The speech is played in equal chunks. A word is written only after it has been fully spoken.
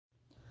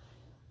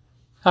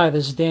Hi,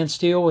 this is Dan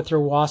Steele with your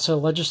WASA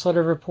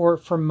Legislative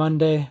Report for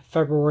Monday,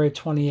 February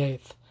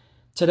 28th.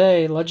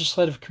 Today,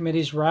 legislative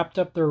committees wrapped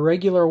up their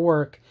regular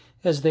work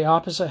as the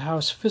opposite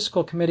House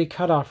Fiscal Committee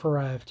cutoff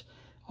arrived.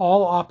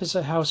 All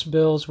opposite House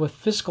bills with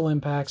fiscal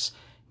impacts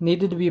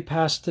needed to be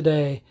passed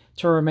today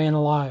to remain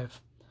alive.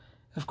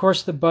 Of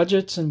course, the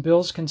budgets and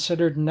bills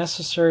considered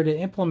necessary to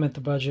implement the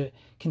budget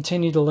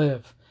continue to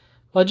live.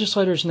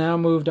 Legislators now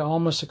move to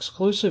almost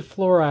exclusive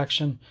floor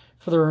action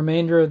for the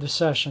remainder of the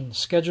session,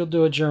 scheduled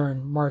to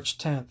adjourn March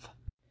 10th.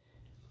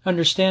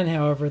 Understand,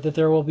 however, that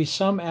there will be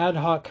some ad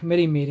hoc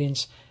committee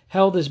meetings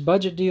held as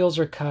budget deals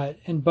are cut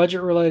and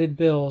budget-related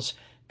bills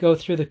go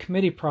through the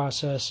committee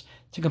process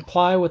to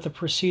comply with the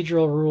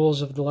procedural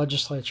rules of the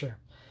legislature.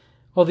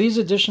 While these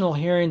additional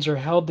hearings are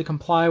held to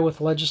comply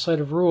with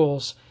legislative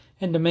rules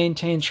and to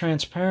maintain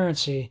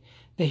transparency,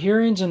 the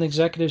hearings and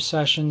executive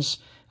sessions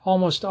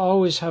almost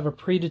always have a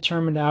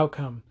predetermined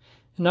outcome.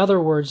 In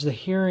other words, the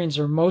hearings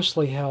are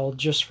mostly held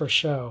just for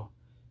show.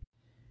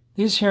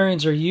 These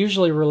hearings are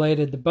usually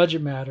related to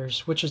budget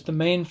matters, which is the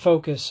main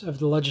focus of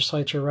the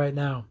legislature right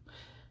now.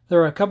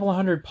 There are a couple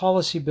hundred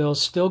policy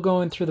bills still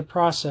going through the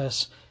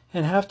process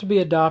and have to be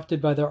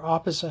adopted by their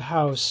opposite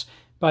house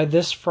by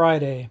this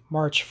Friday,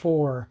 March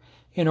 4,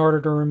 in order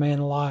to remain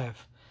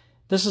alive.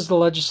 This is the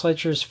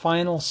legislature's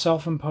final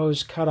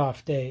self-imposed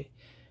cutoff date.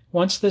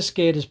 Once this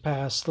gate is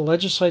passed, the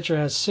legislature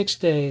has 6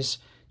 days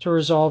to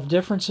resolve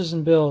differences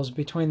in bills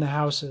between the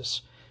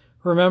houses.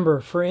 Remember,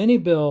 for any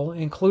bill,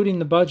 including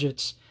the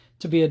budgets,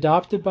 to be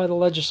adopted by the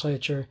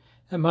legislature,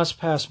 it must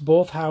pass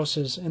both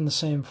houses in the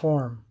same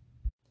form.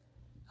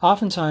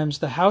 Oftentimes,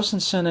 the House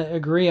and Senate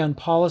agree on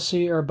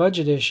policy or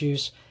budget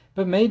issues,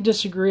 but may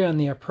disagree on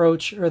the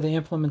approach or the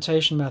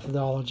implementation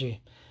methodology.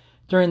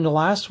 During the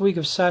last week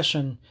of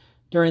session,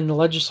 during the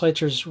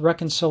legislature's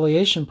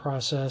reconciliation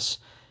process,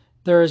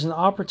 there is an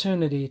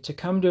opportunity to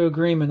come to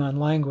agreement on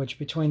language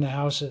between the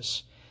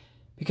houses.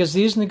 Because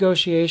these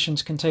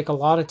negotiations can take a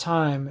lot of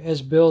time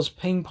as bills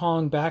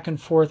ping-pong back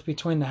and forth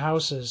between the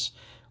houses,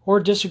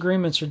 or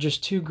disagreements are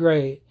just too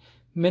great,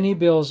 many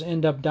bills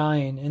end up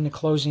dying in the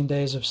closing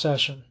days of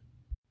session.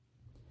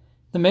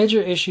 The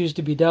major issues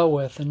to be dealt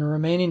with in the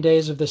remaining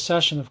days of the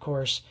session, of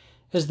course,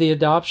 is the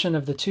adoption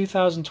of the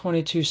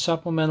 2022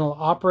 supplemental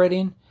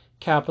operating,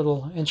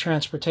 capital, and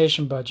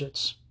transportation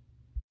budgets.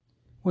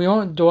 We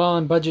won't dwell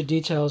on budget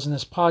details in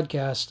this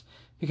podcast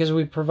because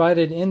we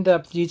provided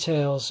in-depth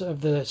details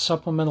of the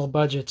supplemental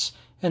budgets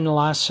in the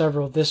last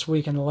several This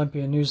Week in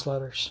Olympia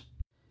newsletters.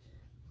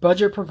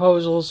 Budget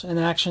proposals and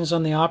actions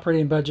on the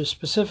operating budget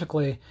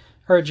specifically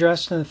are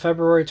addressed in the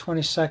February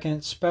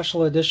 22nd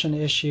special edition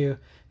issue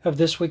of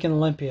This Week in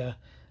Olympia,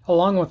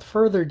 along with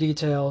further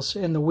details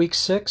in the Week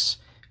 6,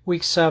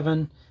 Week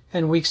 7,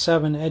 and Week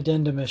 7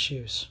 addendum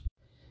issues.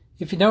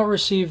 If you don't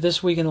receive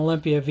This Week in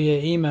Olympia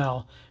via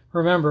email,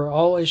 remember,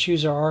 all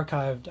issues are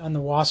archived on the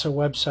WASA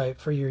website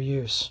for your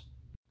use.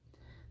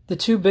 The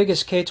two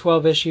biggest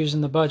K-12 issues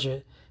in the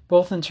budget,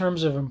 both in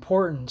terms of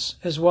importance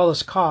as well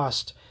as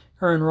cost,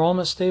 are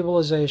enrollment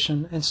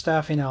stabilization and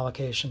staffing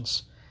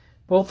allocations.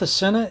 Both the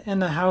Senate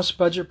and the House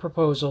budget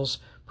proposals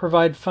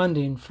provide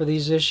funding for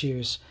these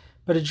issues,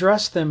 but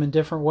address them in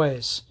different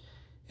ways.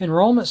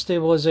 Enrollment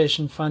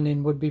stabilization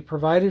funding would be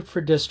provided for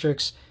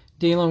districts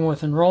dealing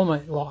with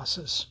enrollment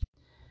losses.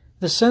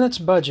 The Senate's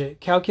budget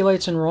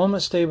calculates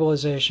enrollment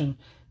stabilization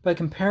by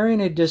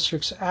comparing a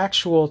district's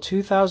actual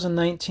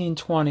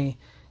 2019-20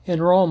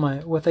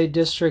 enrollment with a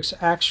district's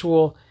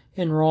actual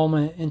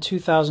enrollment in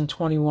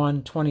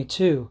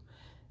 2021-22.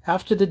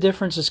 After the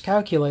difference is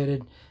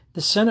calculated,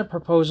 the Senate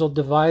proposal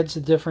divides the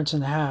difference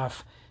in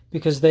half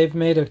because they've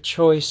made a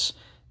choice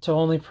to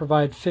only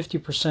provide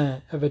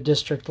 50% of a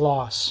district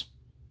loss.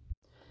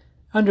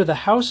 Under the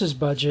House's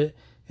budget,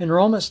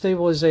 enrollment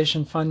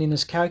stabilization funding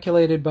is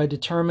calculated by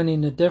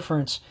determining the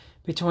difference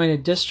between a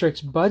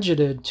district's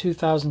budgeted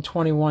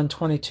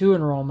 2021-22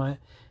 enrollment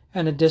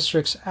and a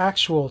district's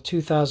actual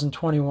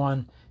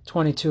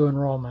 2021-22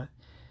 enrollment.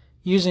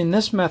 Using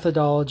this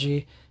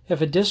methodology,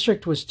 if a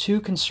district was too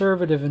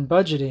conservative in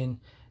budgeting,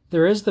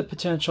 there is the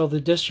potential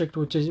the district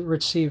would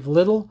receive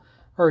little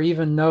or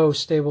even no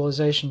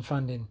stabilization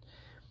funding.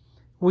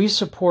 We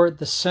support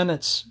the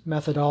Senate's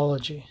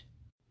methodology.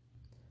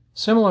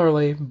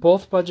 Similarly,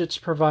 both budgets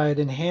provide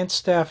enhanced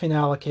staffing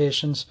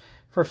allocations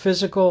for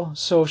physical,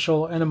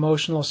 social, and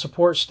emotional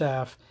support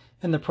staff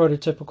in the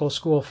prototypical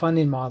school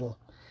funding model.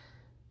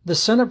 The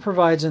Senate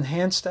provides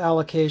enhanced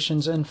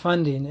allocations and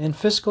funding in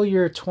fiscal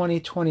year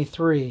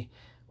 2023,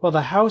 while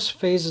the House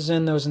phases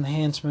in those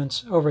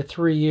enhancements over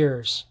 3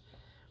 years.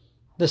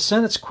 The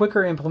Senate's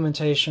quicker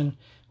implementation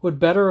would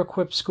better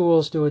equip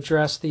schools to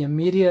address the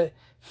immediate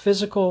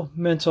physical,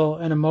 mental,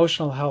 and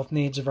emotional health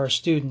needs of our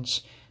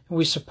students.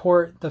 We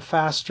support the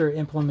faster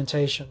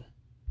implementation.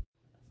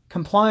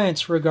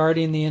 Compliance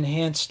regarding the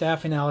enhanced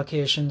staffing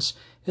allocations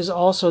is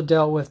also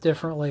dealt with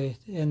differently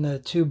in the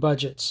two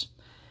budgets.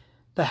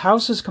 The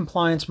House's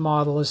compliance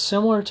model is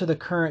similar to the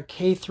current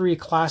K-3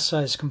 class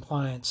size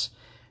compliance.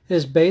 It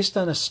is based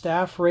on a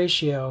staff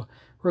ratio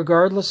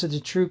regardless of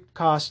the true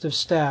cost of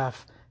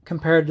staff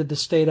compared to the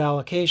state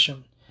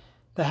allocation.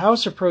 The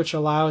House approach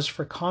allows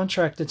for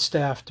contracted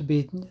staff to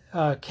be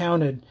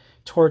counted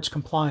towards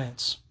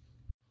compliance.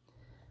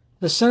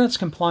 The Senate's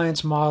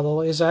compliance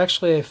model is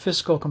actually a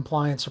fiscal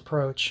compliance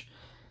approach.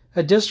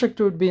 A district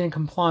would be in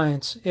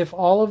compliance if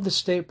all of the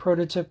state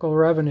prototypical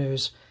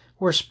revenues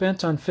were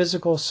spent on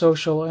physical,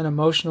 social, and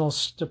emotional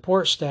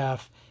support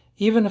staff,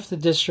 even if the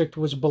district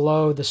was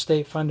below the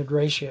state-funded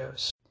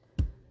ratios.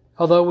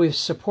 Although we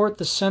support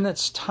the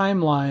Senate's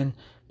timeline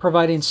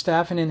providing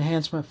staffing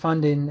enhancement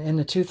funding in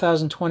the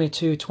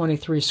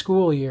 2022-23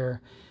 school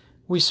year,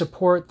 we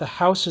support the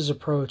House's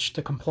approach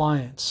to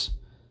compliance.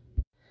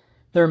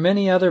 There are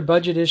many other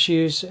budget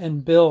issues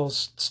and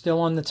bills still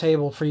on the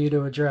table for you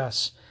to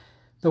address.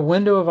 The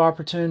window of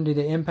opportunity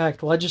to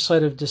impact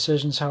legislative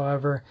decisions,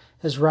 however,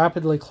 is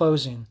rapidly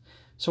closing,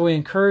 so we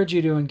encourage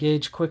you to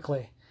engage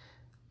quickly.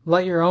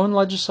 Let your own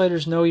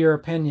legislators know your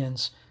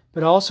opinions,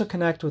 but also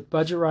connect with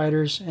budget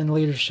writers and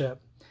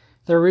leadership.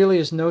 There really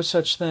is no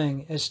such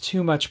thing as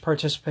too much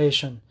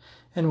participation,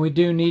 and we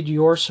do need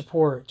your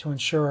support to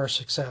ensure our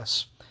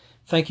success.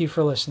 Thank you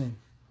for listening.